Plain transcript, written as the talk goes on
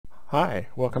Hi,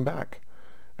 welcome back.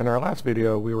 In our last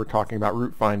video we were talking about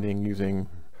root finding using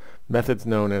methods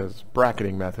known as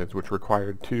bracketing methods, which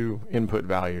required two input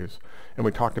values, and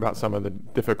we talked about some of the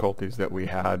difficulties that we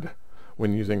had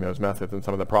when using those methods and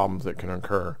some of the problems that can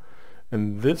occur.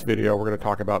 In this video we're going to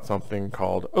talk about something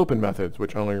called open methods,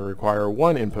 which only require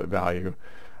one input value,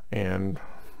 and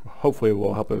hopefully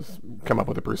will help us come up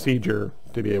with a procedure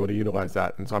to be able to utilize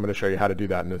that. And so I'm going to show you how to do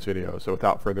that in this video. So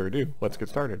without further ado, let's get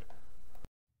started.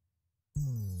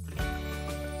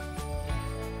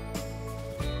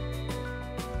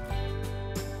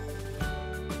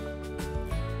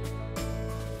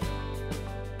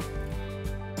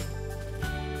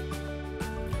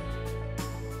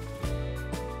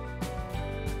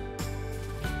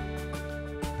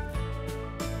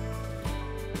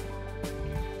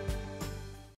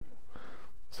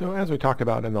 So as we talked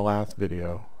about in the last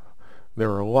video,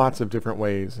 there are lots of different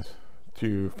ways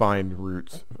to find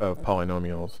roots of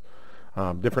polynomials.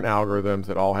 Different algorithms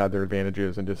that all have their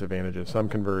advantages and disadvantages. Some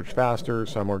converge faster,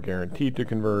 some are guaranteed to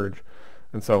converge,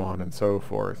 and so on and so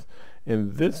forth.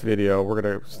 In this video, we're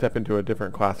going to step into a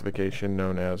different classification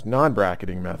known as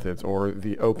non-bracketing methods, or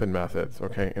the open methods.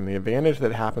 Okay, and the advantage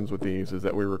that happens with these is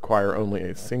that we require only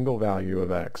a single value of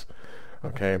x.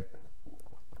 Okay,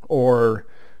 or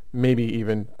maybe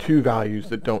even two values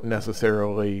that don't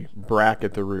necessarily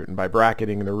bracket the root. And by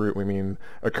bracketing the root, we mean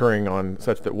occurring on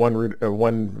such that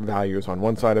one value is on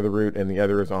one side of the root and the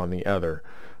other is on the other.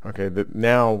 Okay,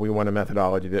 now we want a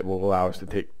methodology that will allow us to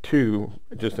take two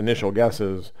just initial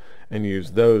guesses and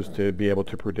use those to be able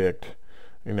to predict,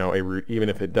 a root, even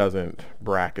if it doesn't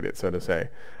bracket it, so to say.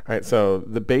 All right, so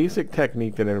the basic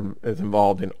technique that is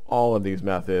involved in all of these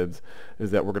methods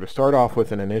is that we're going to start off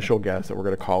with an initial guess that we're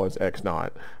going to call as x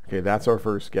naught. Okay, that's our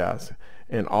first guess.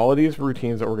 And all of these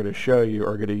routines that we're going to show you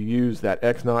are going to use that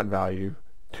x naught value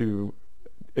to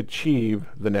achieve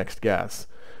the next guess.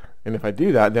 And if I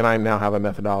do that, then I now have a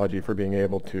methodology for being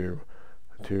able to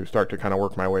start to kind of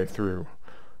work my way through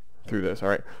this. All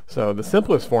right, so the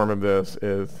simplest form of this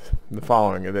is the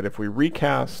following, that if we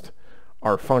recast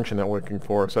our function that we're looking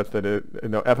for such that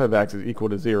f of x is equal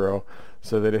to 0,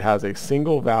 so that it has a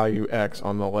single value x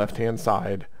on the left hand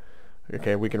side,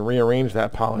 okay, we can rearrange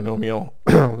that polynomial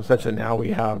such that now we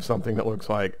have something that looks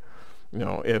like,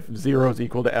 if 0 is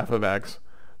equal to f of x,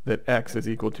 that x is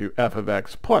equal to f of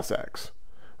x plus x.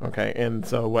 Okay, and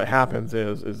so what happens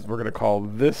is we're going to call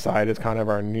this side as kind of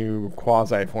our new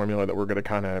quasi formula that we're going to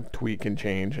kind of tweak and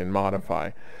change and modify.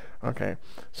 Okay,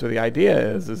 so the idea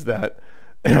is that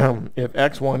if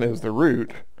x1 is the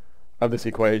root of this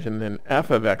equation, then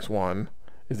f of x1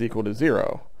 is equal to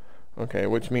 0. Okay,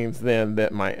 which means then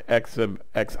that my x of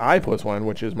xi plus 1,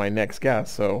 which is my next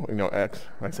guess, so I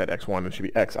said x1, it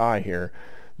should be xi here,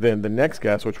 then the next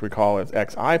guess, which we call as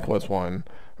xi plus 1,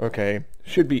 okay,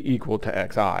 should be equal to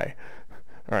xi.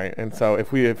 All right, and so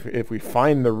if we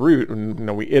find the root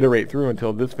and we iterate through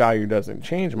until this value doesn't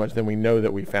change much, then we know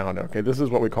that we found it. Okay, this is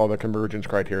what we call the convergence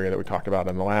criteria that we talked about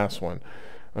in the last one.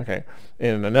 Okay,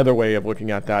 and another way of looking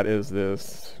at that is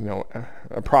this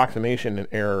approximation and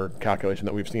error calculation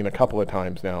that we've seen a couple of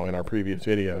times now in our previous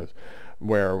videos,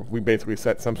 where we basically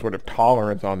set some sort of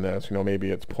tolerance on this.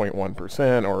 Maybe it's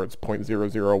 0.1% or it's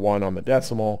 0.001 on the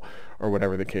decimal, or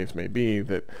whatever the case may be,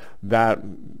 that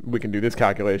we can do this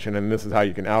calculation, and this is how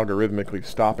you can algorithmically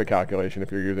stop a calculation if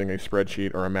you're using a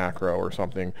spreadsheet or a macro or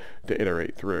something to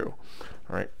iterate through.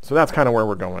 All right, so that's kind of where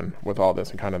we're going with all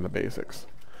this and kind of the basics.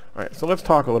 All right, so let's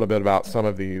talk a little bit about some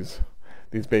of these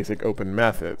basic open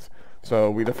methods. So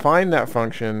we define that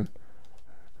function,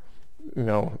 let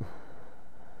me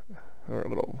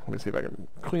see if I can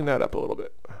clean that up a little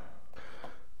bit.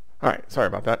 All right, sorry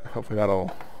about that. Hopefully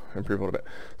that'll improve a little bit.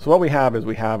 So what we have is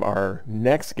we have our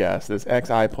next guess, this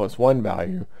xi plus 1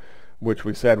 value, which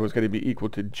we said was going to be equal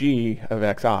to g of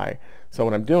xi. So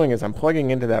what I'm doing is I'm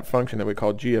plugging into that function that we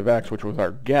call g of x, which was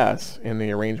our guess in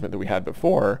the arrangement that we had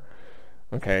before,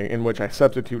 okay, in which I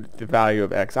substitute the value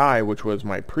of xi, which was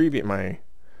my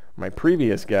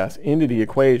previous guess, into the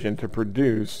equation to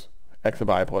produce x of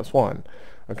I plus 1.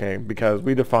 Okay, because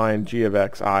we defined g of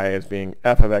xi as being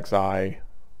f of xi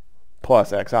plus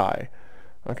xi.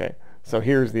 Okay, so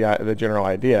here's the general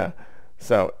idea.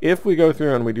 So if we go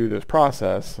through and we do this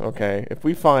process, okay, if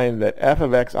we find that f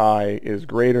of xi is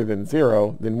greater than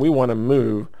 0, then we want to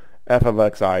move f of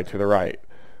xi to the right.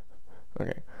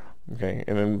 Okay,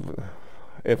 and then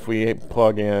if we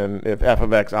plug in, if f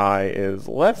of xi is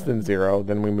less than 0,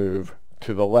 then we move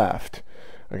to the left.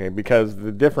 Okay, because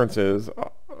the difference is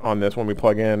on this when we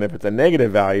plug in, if it's a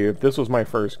negative value, if this was my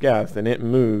first guess, then it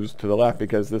moves to the left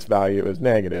because this value is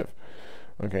negative.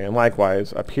 Okay, and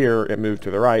likewise, up here it moved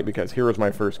to the right because here was my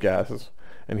first guess,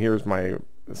 and here's my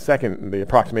second, the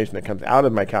approximation that comes out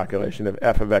of my calculation. If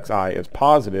f of xi is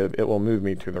positive, it will move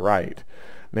me to the right.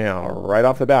 Now, right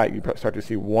off the bat, you start to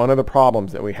see one of the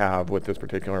problems that we have with this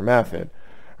particular method.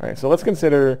 All right, so let's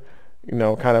consider,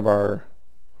 kind of our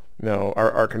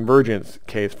convergence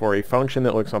case for a function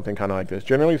that looks something kind of like this.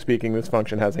 Generally speaking, this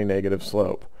function has a negative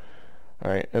slope.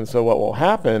 All right, and so what will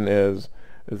happen is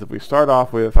if we start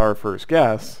off with our first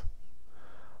guess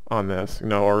on this,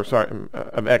 or sorry,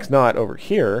 of x naught over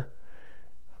here,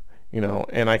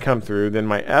 and I come through, then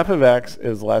my f of x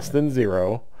is less than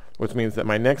 0, which means that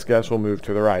my next guess will move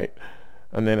to the right.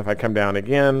 And then if I come down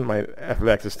again, my f of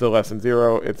x is still less than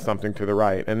 0, it's something to the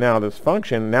right. And now this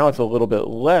function, now it's a little bit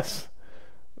less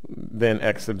than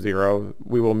x sub 0,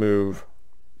 we will move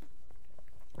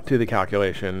to the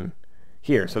calculation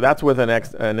here. So that's with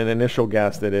an initial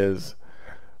guess that is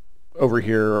over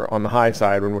here on the high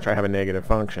side, in which I have a negative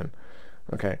function.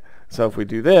 Okay, so if we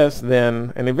do this,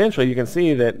 then, and eventually you can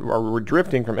see that we're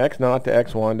drifting from x naught to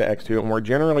x1 to x2, and we're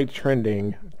generally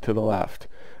trending to the left.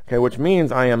 Okay, which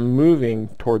means I am moving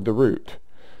toward the root.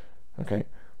 Okay,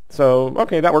 so,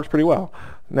 okay, that works pretty well.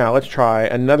 Now let's try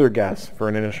another guess for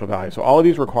an initial value. So all of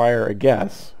these require a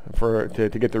guess to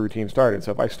get the routine started.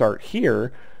 So if I start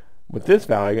here with this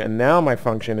value, and now my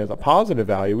function is a positive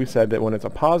value, we said that when it's a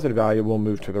positive value, we'll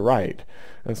move to the right.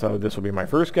 And so this will be my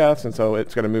first guess, and so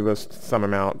it's going to move us some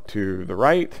amount to the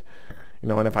right.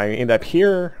 And if I end up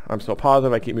here, I'm still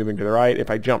positive, I keep moving to the right.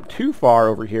 If I jump too far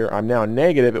over here, I'm now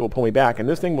negative, it will pull me back, and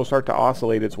this thing will start to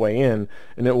oscillate its way in,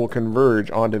 and it will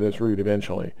converge onto this root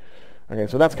eventually. Okay,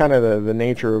 so that's kind of the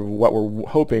nature of what we're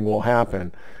hoping will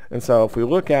happen. And so if we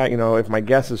look at, if my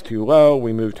guess is too low,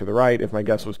 we move to the right. If my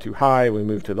guess was too high, we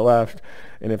move to the left.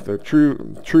 And if the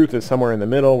truth is somewhere in the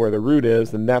middle where the root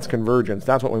is, then that's convergence.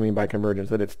 That's what we mean by convergence,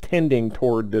 that it's tending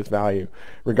toward this value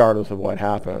regardless of what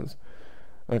happens.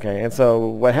 Okay, and so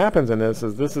what happens in this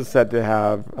is said to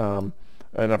have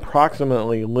an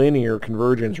approximately linear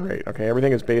convergence rate. Okay,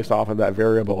 everything is based off of that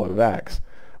variable of x.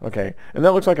 Okay, and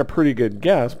that looks like a pretty good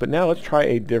guess, but now let's try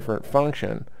a different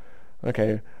function.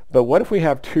 Okay, but what if we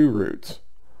have two roots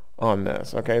on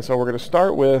this? Okay, so we're going to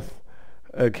start with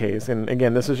a case, and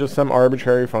again, this is just some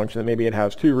arbitrary function that maybe it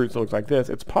has two roots that looks like this.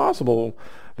 It's possible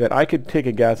that I could take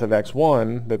a guess of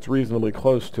x1 that's reasonably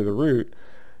close to the root,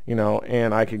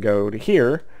 and I could go to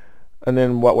here, and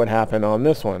then what would happen on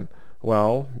this one?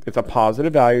 Well, it's a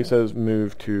positive value, says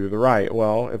move to the right.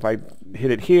 Well, if I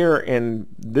hit it here and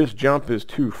this jump is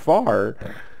too far,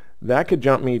 that could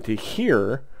jump me to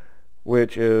here,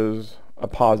 which is a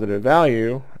positive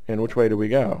value. And which way do we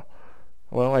go?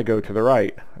 Well, I go to the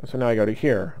right. So now I go to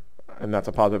here, and that's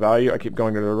a positive value. I keep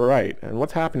going to the right. And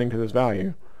what's happening to this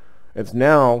value? It's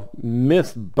now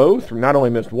missed both, not only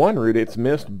missed one root, it's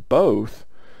missed both.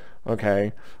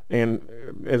 Okay, and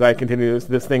as I continue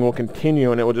this thing will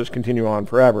continue, and it will just continue on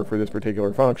forever for this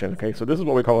particular function. Okay, so this is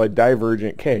what we call a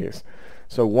divergent case.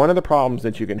 So one of the problems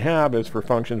that you can have is for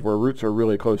functions where roots are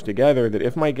really close together, that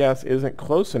if my guess isn't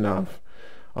close enough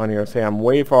on here, say I'm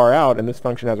way far out and this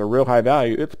function has a real high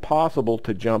value, it's possible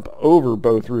to jump over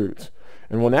both roots.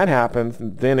 And when that happens,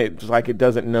 then it's like it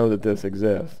doesn't know that this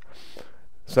exists.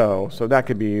 So that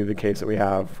could be the case that we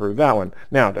have for that one.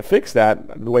 Now, to fix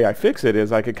that, the way I fix it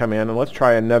is I could come in and let's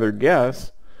try another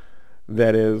guess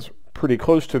that is pretty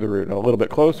close to the root, a little bit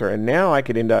closer. And now I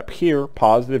could end up here,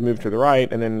 positive, move to the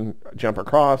right, and then jump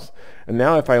across. And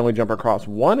now if I only jump across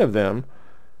one of them,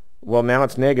 well, now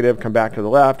it's negative, come back to the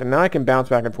left, and now I can bounce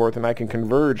back and forth, and I can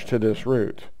converge to this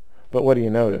root. But what do you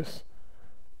notice?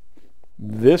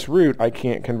 This root I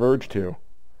can't converge to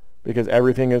because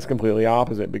everything is completely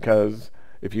opposite, because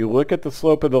if you look at the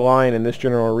slope of the line in this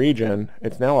general region,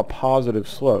 it's now a positive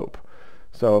slope.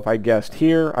 So if I guessed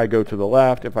here, I go to the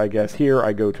left. If I guess here,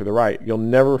 I go to the right. You'll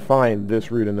never find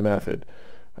this root in the method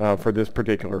for this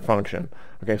particular function.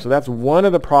 Okay, so that's one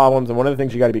of the problems, and one of the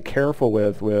things you got to be careful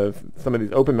with some of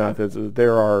these open methods is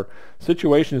there are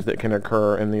situations that can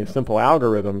occur in these simple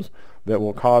algorithms that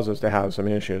will cause us to have some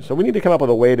issues. So we need to come up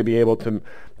with a way to be able to,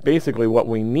 basically what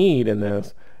we need in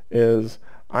this is,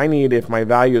 if my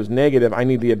value is negative, I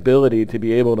need the ability to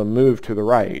be able to move to the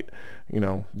right,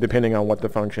 depending on what the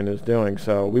function is doing.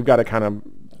 So we've got to kind of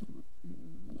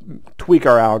tweak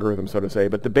our algorithm, so to say.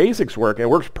 But the basics work. It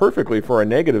works perfectly for a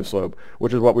negative slope,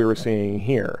 which is what we were seeing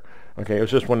here. Okay, it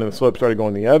was just when the slope started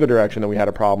going the other direction that we had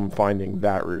a problem finding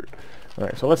that root. All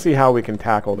right, so let's see how we can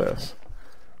tackle this.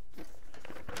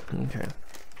 Okay.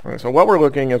 All right, so what we're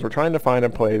looking is we're trying to find a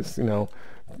place,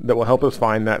 that will help us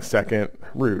find that second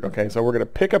root. Okay, so we're going to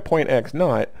pick a point x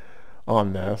naught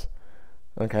on this.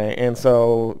 Okay, and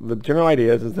so the general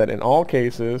idea is that in all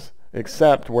cases,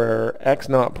 except where x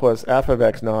naught plus f of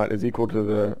x naught is equal to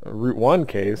the root 1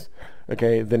 case,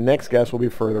 okay, the next guess will be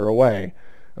further away.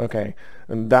 Okay,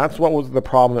 and that's what was the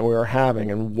problem that we were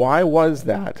having. And why was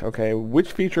that? Okay,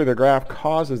 which feature of the graph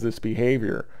causes this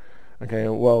behavior? Okay,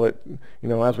 well,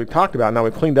 as we've talked about, now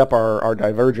we've cleaned up our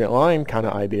divergent line kind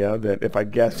of idea, that if I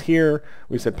guess here,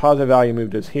 we said positive value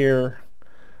moved us here,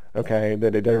 okay,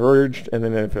 that it diverged, and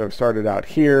then if it started out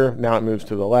here, now it moves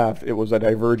to the left. It was a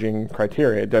diverging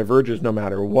criteria. It diverges no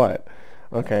matter what.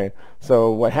 Okay,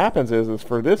 so what happens is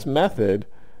for this method,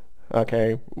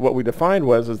 okay, what we defined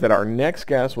is that our next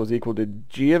guess was equal to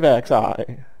g of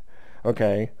xi,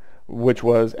 okay, which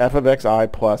was f of xi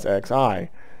plus xi,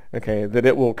 okay, that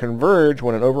it will converge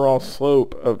when an overall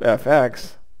slope of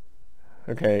fx,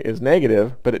 okay, is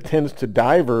negative, but it tends to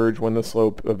diverge when the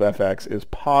slope of fx is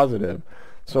positive.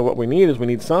 So what we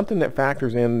need something that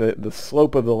factors in the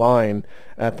slope of the line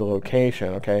at the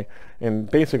location, okay?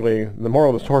 And basically, the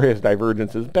moral of the story is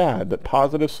divergence is bad, that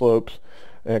positive slopes,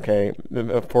 okay,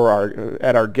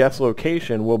 at our guess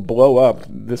location will blow up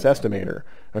this estimator,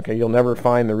 okay? You'll never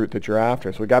find the root that you're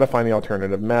after, so we got to find the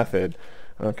alternative method,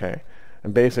 okay?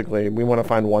 And basically, we want to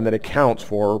find one that accounts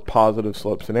for positive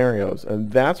slope scenarios.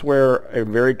 And that's where a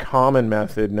very common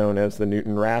method known as the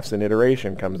Newton-Raphson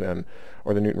iteration comes in,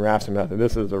 or the Newton-Raphson method.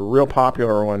 This is a real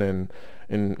popular one in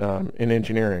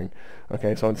engineering.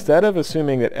 Okay, so instead of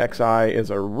assuming that xi is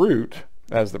a root,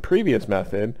 as the previous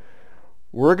method,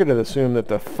 we're going to assume that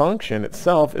the function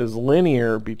itself is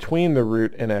linear between the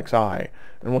root and xi.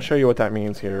 And we'll show you what that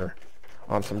means here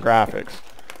on some graphics.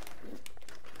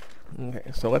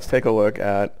 Okay, so let's take a look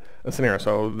at a scenario.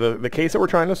 So the case that we're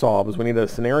trying to solve is we need a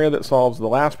scenario that solves the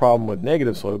last problem with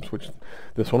negative slopes, which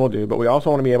this one will do, but we also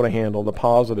want to be able to handle the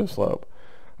positive slope.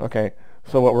 Okay,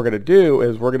 so what we're going to do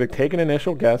is we're going to take an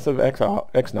initial guess of x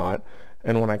naught,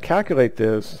 and when I calculate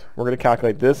this, we're going to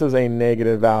calculate this as a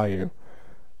negative value.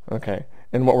 Okay,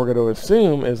 and what we're going to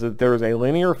assume is that there is a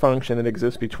linear function that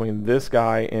exists between this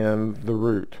guy and the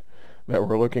root that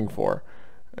we're looking for.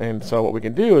 And so what we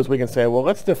can do is we can say, well,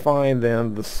 let's define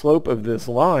then the slope of this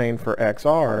line for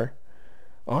xr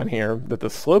on here, that the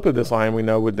slope of this line we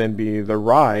know would then be the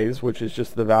rise, which is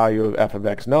just the value of f of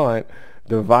x naught,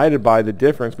 divided by the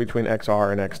difference between xr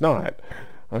and x naught.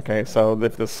 Okay, so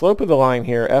if the slope of the line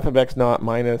here, f of x naught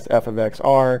minus f of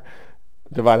xr,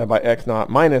 divided by x naught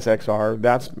minus xr,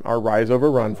 that's our rise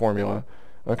over run formula.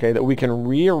 Okay, that we can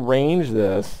rearrange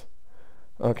this,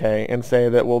 okay, and say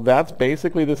that, well, that's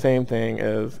basically the same thing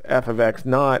as f of x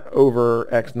naught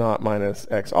over x naught minus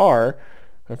xr,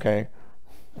 okay,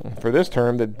 for this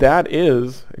term, that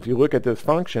is, if you look at this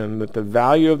function, that the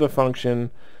value of the function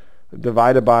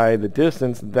divided by the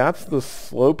distance, that's the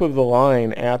slope of the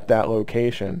line at that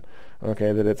location,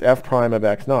 okay, that it's f prime of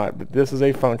x naught, but this is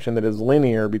a function that is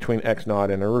linear between x naught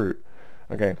and a root.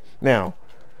 Okay, now,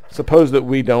 suppose that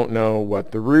we don't know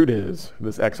what the root is,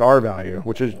 this xr value,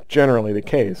 which is generally the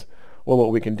case. Well,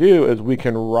 what we can do is we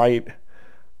can write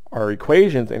our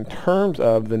equations in terms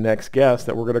of the next guess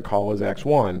that we're going to call as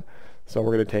x1. So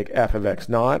we're going to take f of x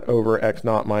naught over x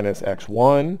naught minus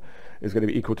x1 is going to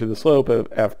be equal to the slope of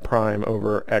f prime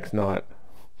over x naught,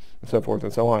 and so forth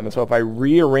and so on. And so if I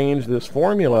rearrange this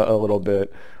formula a little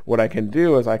bit, what I can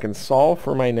do is I can solve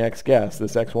for my next guess,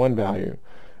 this x1 value.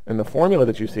 And the formula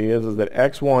that you see is that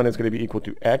x1 is going to be equal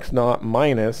to x naught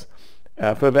minus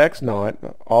f of x naught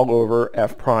all over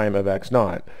f prime of x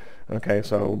naught. Okay,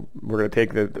 so we're going to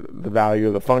take the value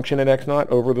of the function at x naught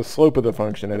over the slope of the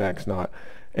function at x naught.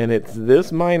 And it's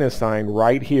this minus sign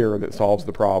right here that solves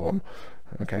the problem.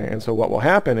 Okay, and so what will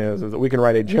happen is that we can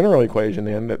write a general equation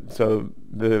in that, so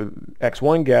the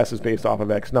x1 guess is based off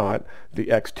of x naught, the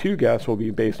x2 guess will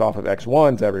be based off of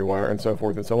x1s everywhere, and so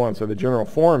forth and so on. So the general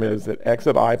form is that x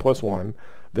of I plus 1,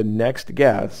 the next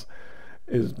guess,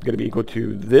 is going to be equal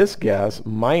to this guess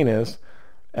minus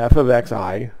f of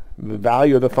xi, the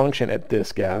value of the function at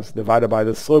this guess, divided by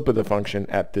the slope of the function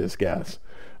at this guess.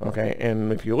 Okay,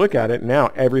 and if you look at it,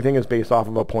 now everything is based off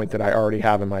of a point that I already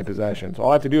have in my possession. So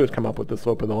all I have to do is come up with the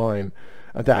slope of the line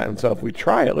at that. And so if we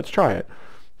try it, let's try it.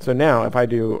 So now if I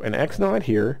do an x naught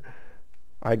here,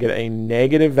 I get a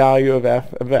negative value of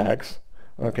f of x.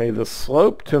 Okay, the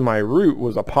slope to my root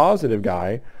was a positive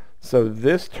guy. So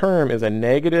this term is a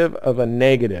negative of a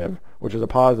negative, which is a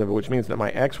positive, which means that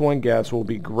my x1 guess will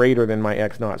be greater than my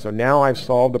x naught. So now I've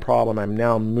solved the problem. I'm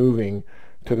now moving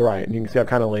to the right, and you can see I've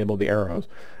kind of labeled the arrows,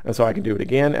 and so I can do it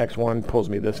again. X1 pulls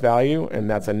me this value, and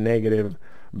that's a negative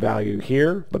value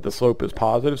here, but the slope is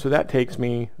positive, so that takes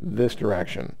me this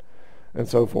direction, and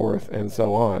so forth and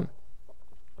so on.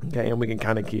 Okay, and we can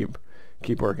kind of keep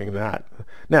working that.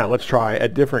 Now let's try a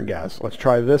different guess. Let's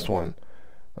try this one.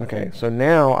 Okay, so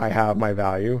now I have my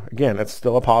value. Again, it's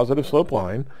still a positive slope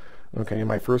line. Okay,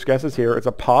 my first guess is here. It's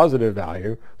a positive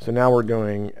value. So now we're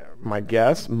doing my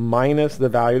guess minus the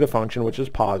value of the function, which is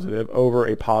positive, over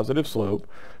a positive slope.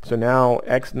 So now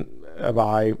x of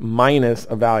I minus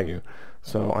a value.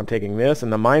 So I'm taking this,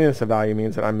 and the minus a value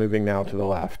means that I'm moving now to the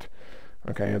left.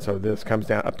 Okay, and so this comes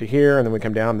down up to here, and then we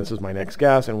come down. This is my next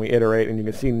guess, and we iterate, and you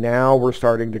can see now we're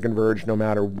starting to converge no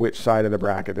matter which side of the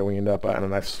bracket that we end up at,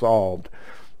 and I've solved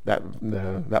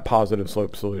that positive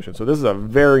slope solution. So this is a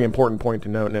very important point to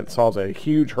note, and it solves a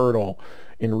huge hurdle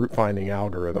in root finding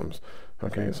algorithms.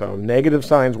 Okay, so negative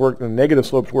signs work, and negative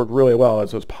slopes work really well.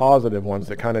 It's those positive ones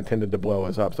that kind of tended to blow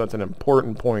us up. So that's an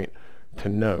important point to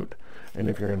note. And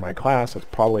if you're in my class, it's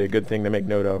probably a good thing to make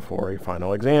note of for a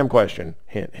final exam question.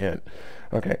 Hint, hint.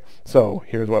 Okay, so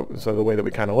here's so the way that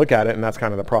we kind of look at it, and that's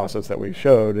kind of the process that we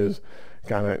showed, is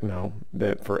kind of,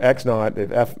 that for x naught,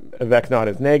 if f of x naught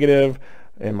is negative,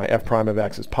 and my f prime of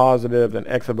x is positive, then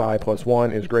x of I plus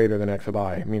 1 is greater than x of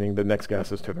I, meaning the next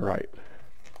guess is to the right.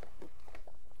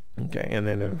 Okay, and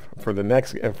then for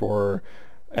x1,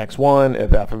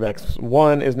 if f of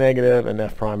x1 is negative and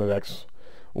f prime of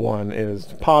x1 is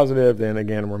positive, then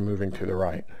again we're moving to the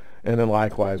right. And then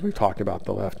likewise, we've talked about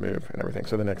the left move and everything,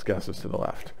 so the next guess is to the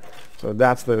left. So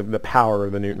that's the power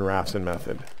of the Newton-Raphson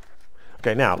method.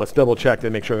 Okay, now let's double check to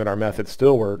make sure that our method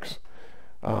still works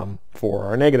for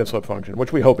our negative slope function,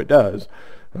 which we hope it does.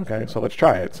 Okay, so let's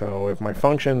try it. So if my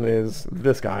function is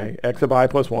this guy, x of I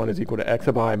plus 1 is equal to x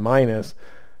of I minus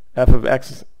f of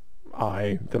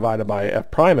xi divided by f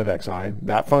prime of xi,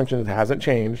 that function hasn't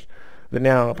changed. But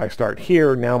now if I start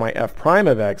here, now my f prime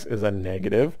of x is a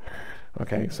negative.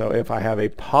 Okay, so if I have a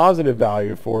positive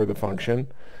value for the function,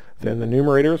 then the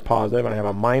numerator is positive, and I have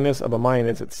a minus of a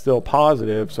minus, it's still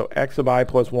positive, so x of I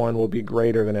plus 1 will be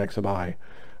greater than x of I,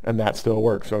 and that still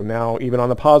works. So now even on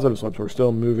the positive slopes, we're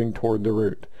still moving toward the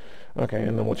root. Okay,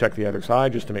 and then we'll check the other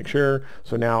side just to make sure.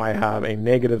 So now I have a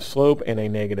negative slope and a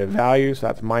negative value, so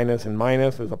that's minus and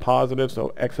minus is a positive,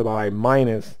 so x of I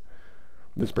minus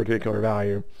this particular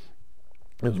value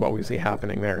is what we see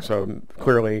happening there. So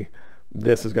clearly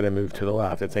this is going to move to the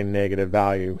left. It's a negative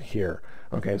value here.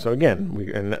 Okay, so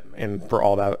again, and for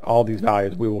all these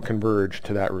values, we will converge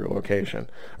to that root location.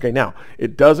 Okay, now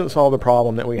it doesn't solve the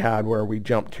problem that we had where we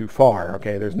jumped too far.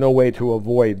 Okay, there's no way to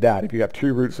avoid that. If you have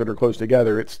two roots that are close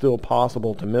together, it's still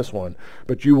possible to miss one,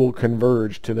 but you will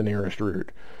converge to the nearest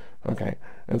root. Okay,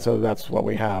 and so that's what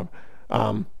we have.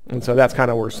 And so that's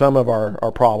kind of where some of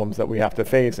our problems that we have to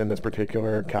face in this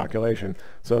particular calculation.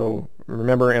 So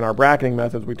remember, in our bracketing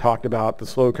methods, we talked about the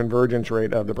slow convergence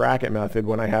rate of the bracket method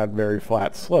when I had very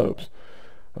flat slopes.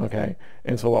 Okay,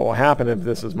 and so what will happen if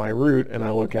this is my root and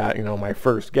I look at, my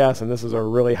first guess, and this is a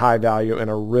really high value and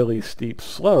a really steep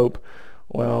slope,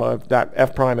 well, if that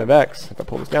f prime of x, if I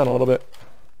pull this down a little bit,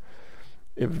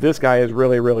 if this guy is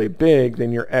really, really big,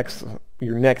 then your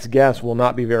next guess will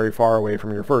not be very far away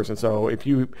from your first. And so if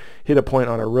you hit a point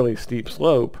on a really steep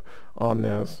slope on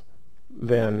this,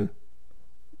 then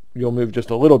you'll move just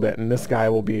a little bit, and this guy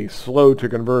will be slow to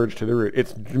converge to the root.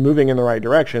 It's moving in the right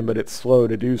direction, but it's slow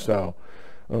to do so.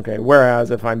 Okay,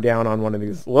 whereas if I'm down on one of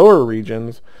these lower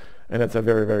regions and it's a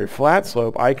very, very flat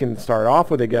slope, I can start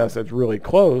off with a guess that's really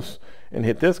close and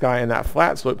hit this guy, and that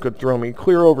flat slope could throw me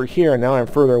clear over here, and now I'm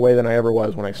further away than I ever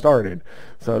was when I started.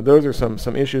 So those are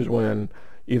some issues when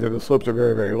either the slopes are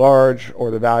very, very large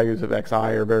or the values of xi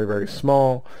are very, very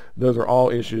small. Those are all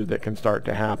issues that can start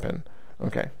to happen.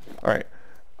 Okay, all right.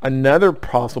 Another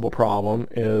possible problem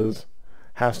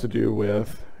has to do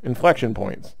with inflection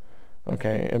points.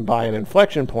 Okay, and by an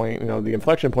inflection point, the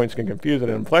inflection points can confuse it.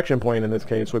 An inflection point in this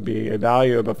case would be a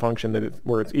value of a function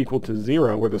where it's equal to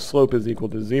 0, where the slope is equal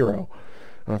to 0.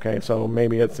 Okay, so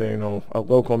maybe it's a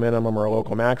local minimum or a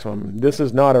local maximum. This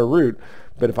is not a root,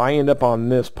 but if I end up on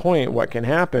this point, what can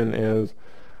happen is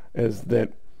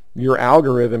that your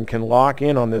algorithm can lock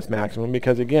in on this maximum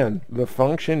because, again, the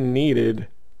function needed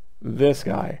this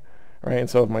guy, right? And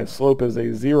so if my slope is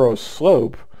a 0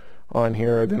 slope on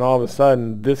here, then all of a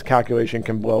sudden this calculation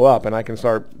can blow up and I can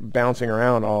start bouncing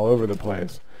around all over the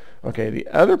place. Okay, the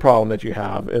other problem that you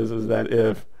have is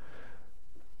that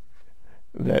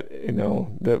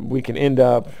that we can end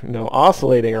up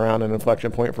oscillating around an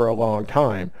inflection point for a long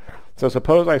time. So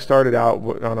suppose I started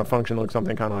out on a function that looks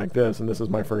something kind of like this, and this is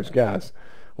my first guess.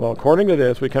 Well, according to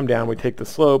this, we come down, we take the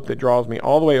slope that draws me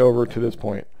all the way over to this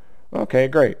point. Okay,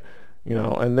 great.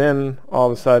 And then all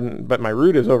of a sudden, but my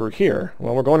root is over here.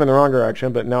 Well, we're going in the wrong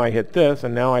direction, but now I hit this,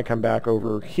 and now I come back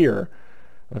over here.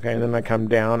 Okay, and then I come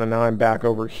down, and now I'm back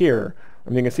over here.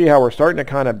 And you can see how we're starting to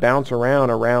kind of bounce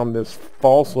around this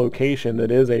false location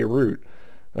that is a root.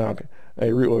 Okay,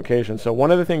 a root location. So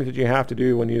one of the things that you have to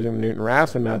do when using the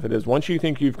Newton-Raphson method is once you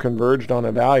think you've converged on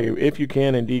a value, if you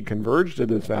can indeed converge to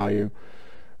this value,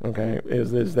 okay,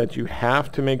 is that you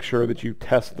have to make sure that you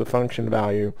test the function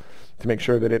value to make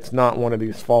sure that it's not one of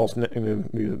these false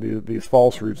these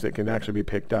false roots that can actually be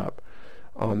picked up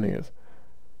on these.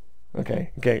 Okay,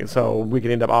 so we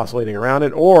could end up oscillating around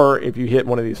it, or if you hit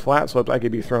one of these flat slopes, I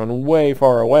could be thrown way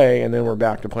far away, and then we're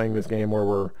back to playing this game where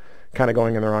we're kind of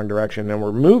going in the wrong direction, and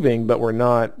we're moving, but we're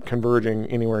not converging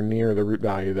anywhere near the root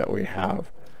value that we have.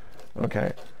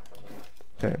 Okay.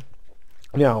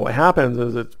 Now, what happens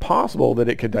is it's possible that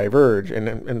it could diverge,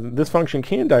 and this function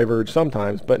can diverge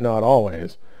sometimes, but not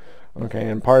always. Okay,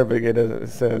 and part of it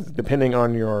says depending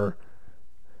on your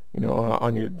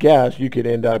on your guess, you could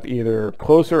end up either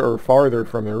closer or farther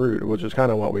from the root, which is kind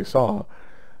of what we saw.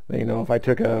 If I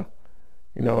took if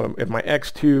my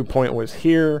x2 point was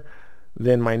here,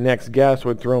 then my next guess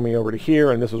would throw me over to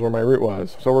here, and this is where my root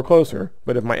was. So we're closer.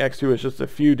 But if my x2 is just a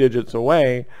few digits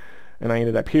away, and I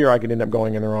ended up here, I could end up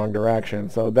going in the wrong direction.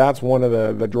 So that's one of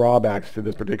the drawbacks to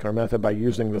this particular method by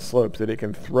using the slopes, that it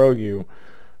can throw you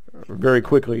very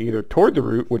quickly either toward the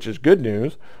root, which is good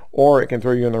news, or it can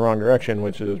throw you in the wrong direction,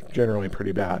 which is generally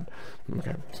pretty bad.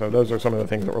 Okay, so those are some of the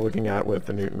things that we're looking at with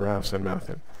the Newton-Raphson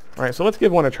method. All right, so let's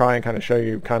give one a try and kind of show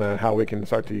you kind of how we can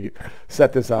start to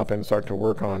set this up and start to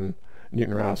work on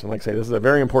Newton-Raphson. Like I say, this is a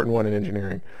very important one in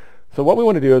engineering. So what we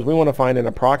want to do is we want to find an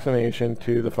approximation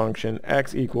to the function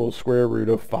x equals square root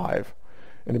of 5,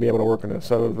 and to be able to work on this.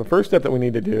 So the first step that we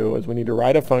need to do is we need to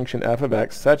write a function f of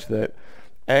x such that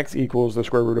x equals the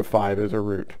square root of 5 is a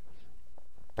root.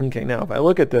 Okay, now if I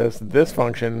look at this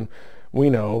function, we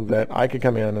know that I could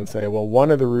come in and say, well,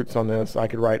 one of the roots on this, I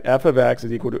could write f of x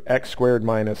is equal to x squared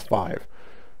minus 5.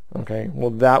 Okay, well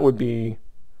that would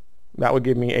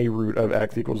give me a root of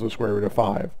x equals the square root of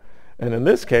 5. And in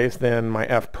this case, then my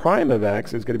f prime of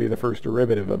x is going to be the first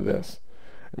derivative of this,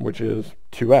 which is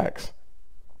 2x.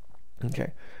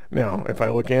 Okay. Now, if I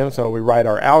look in, so we write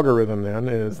our algorithm then,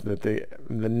 is that the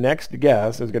next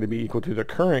guess is going to be equal to the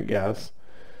current guess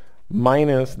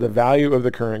minus the value of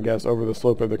the current guess over the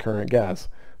slope of the current guess.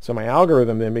 So my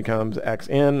algorithm then becomes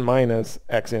xn minus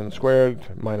xn squared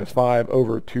minus 5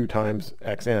 over 2 times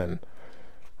xn.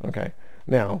 Okay.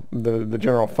 Now, the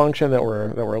general function that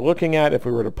we're looking at, if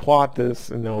we were to plot this,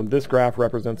 this graph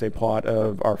represents a plot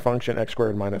of our function x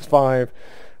squared minus 5.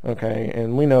 Okay,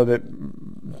 and we know that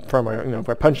from our, if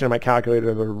I punch in my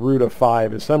calculator, the root of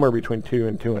 5 is somewhere between 2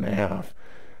 and 2.5.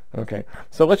 Okay,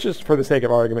 so let's just, for the sake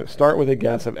of argument, start with a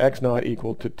guess of x naught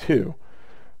equal to 2.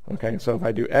 Okay, so if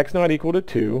I do x naught equal to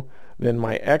 2, then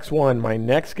my x1, my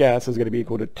next guess, is going to be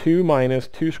equal to 2 minus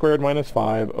 2 squared minus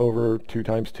 5 over 2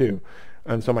 times 2.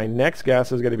 And so my next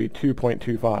guess is going to be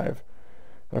 2.25.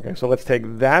 Okay, so let's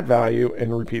take that value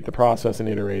and repeat the process and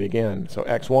iterate again. So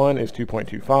x1 is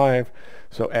 2.25.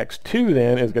 So x2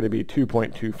 then is going to be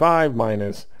 2.25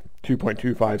 minus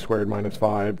 2.25 squared minus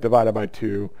 5 divided by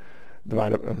 2,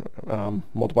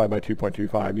 multiplied by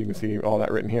 2.25. You can see all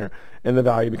that written here. And the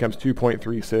value becomes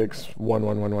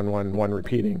 2.36111111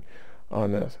 repeating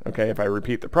on this. Okay, if I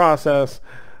repeat the process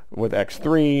with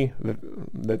x3,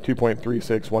 the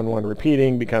 2.3611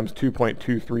 repeating becomes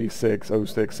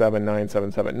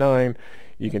 2.23606797779.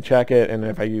 You can check it, and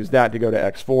if I use that to go to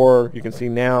x4, you can see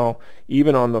now,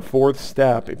 even on the 4th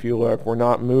step, if you look, we're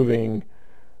not moving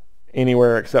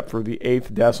anywhere except for the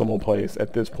 8th decimal place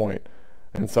at this point.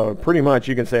 And so pretty much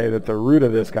you can say that the root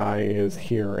of this guy is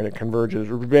here, and it converges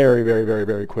very, very, very,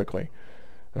 very quickly.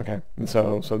 Okay, and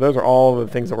so those are all the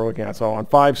things that we're looking at. So on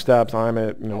 5 steps, I'm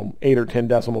at 8 or 10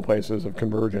 decimal places of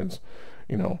convergence,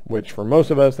 which for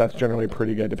most of us that's generally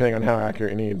pretty good, depending on how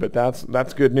accurate you need. But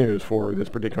that's good news for this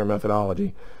particular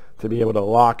methodology, to be able to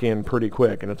lock in pretty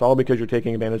quick, and it's all because you're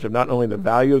taking advantage of not only the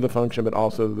value of the function but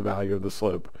also the value of the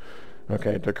slope.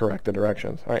 Okay, to correct the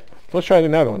directions. All right, so let's try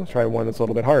another one. Let's try one that's a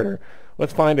little bit harder.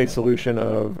 Let's find a solution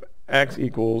of x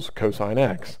equals cosine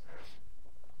x.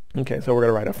 Okay, so we're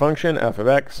going to write a function, f of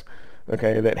x,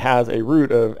 okay, that has a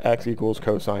root of x equals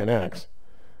cosine x.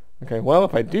 Okay, well,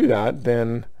 if I do that,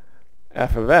 then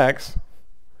f of x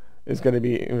is going to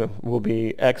be, will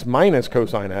be x minus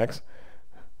cosine x.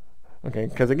 Okay,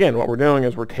 because again, what we're doing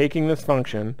is we're taking this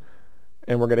function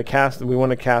and we're going to we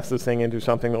want to cast this thing into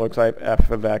something that looks like f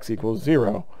of x equals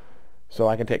 0. So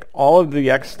I can take all of the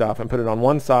x stuff and put it on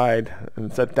one side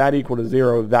and set that equal to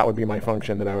 0. That would be my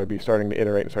function that I would be starting to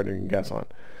iterate and starting to guess on.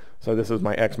 So this is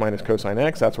my x minus cosine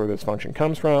x. That's where this function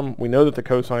comes from. We know that the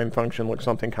cosine function looks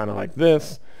something kind of like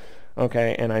this.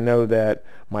 Okay, and I know that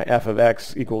my f of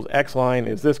x equals x line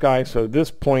is this guy. So this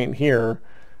point here,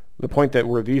 the point that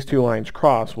where these two lines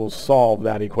cross, will solve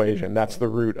that equation. That's the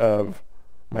root of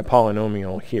my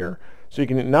polynomial here. So you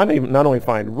can not only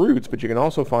find roots, but you can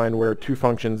also find where two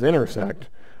functions intersect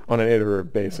on an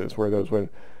iterative basis, where those would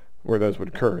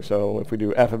occur. So if we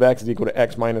do f of x is equal to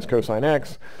x minus cosine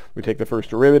x, we take the first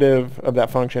derivative of that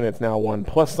function. It's now 1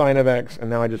 plus sine of x, and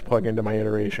now I just plug into my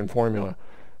iteration formula.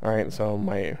 All right, so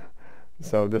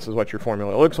this is what your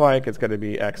formula looks like. It's going to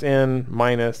be xn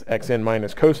minus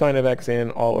cosine of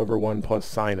xn all over 1 plus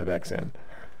sine of xn.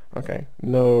 Okay,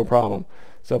 no problem.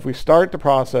 So if we start the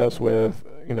process with,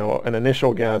 an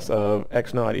initial guess of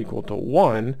x naught equal to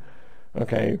 1,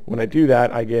 okay, when I do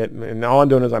that, and all I'm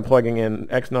doing is I'm plugging in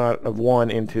x naught of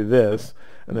 1 into this,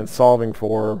 and then solving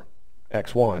for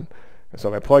x1. So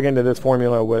if I plug into this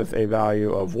formula with a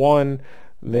value of 1,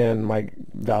 then my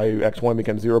value x1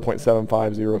 becomes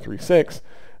 0.75036,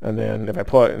 and then if I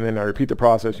repeat the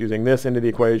process using this into the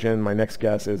equation, my next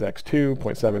guess is x2,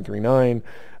 0.739,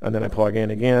 and then I plug in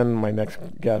again, my next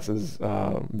guess is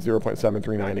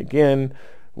 0.739 again,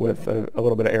 with a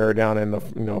little bit of error down in the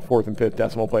fourth and fifth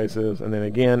decimal places, and then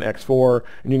again x4,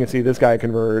 and you can see this guy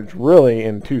converged really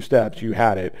in 2 steps. You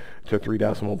had it to 3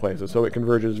 decimal places, so it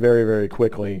converges very, very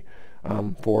quickly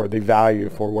for the value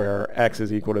for where x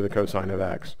is equal to the cosine of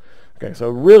x. Okay,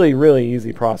 so really, really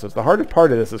easy process. The hardest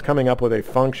part of this is coming up with a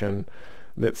function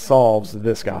that solves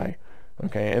this guy.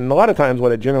 Okay, and a lot of times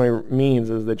what it generally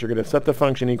means is that you're going to set the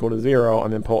function equal to 0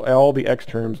 and then pull all the x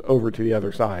terms over to the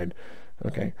other side.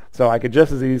 Okay, so I could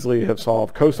just as easily have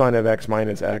solved cosine of x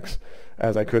minus x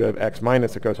as I could have x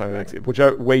minus the cosine of x.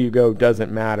 Whichever way you go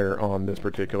doesn't matter on this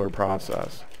particular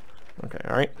process. Okay,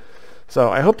 all right. So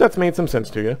I hope that's made some sense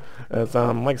to you. As,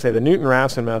 like I say, the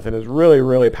Newton-Raphson method is really,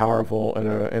 really powerful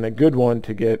and a good one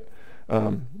to get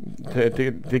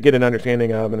to get an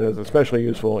understanding of, and is especially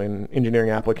useful in engineering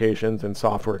applications and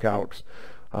software calcs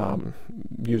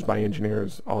used by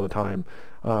engineers all the time.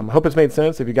 I hope it's made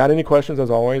sense. If you got any questions, as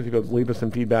always, you guys leave us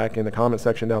some feedback in the comment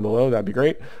section down below. That'd be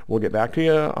great. We'll get back to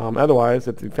you. Otherwise,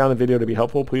 if you found the video to be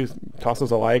helpful, please toss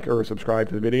us a like or subscribe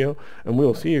to the video, and we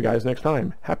will see you guys next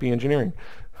time. Happy engineering.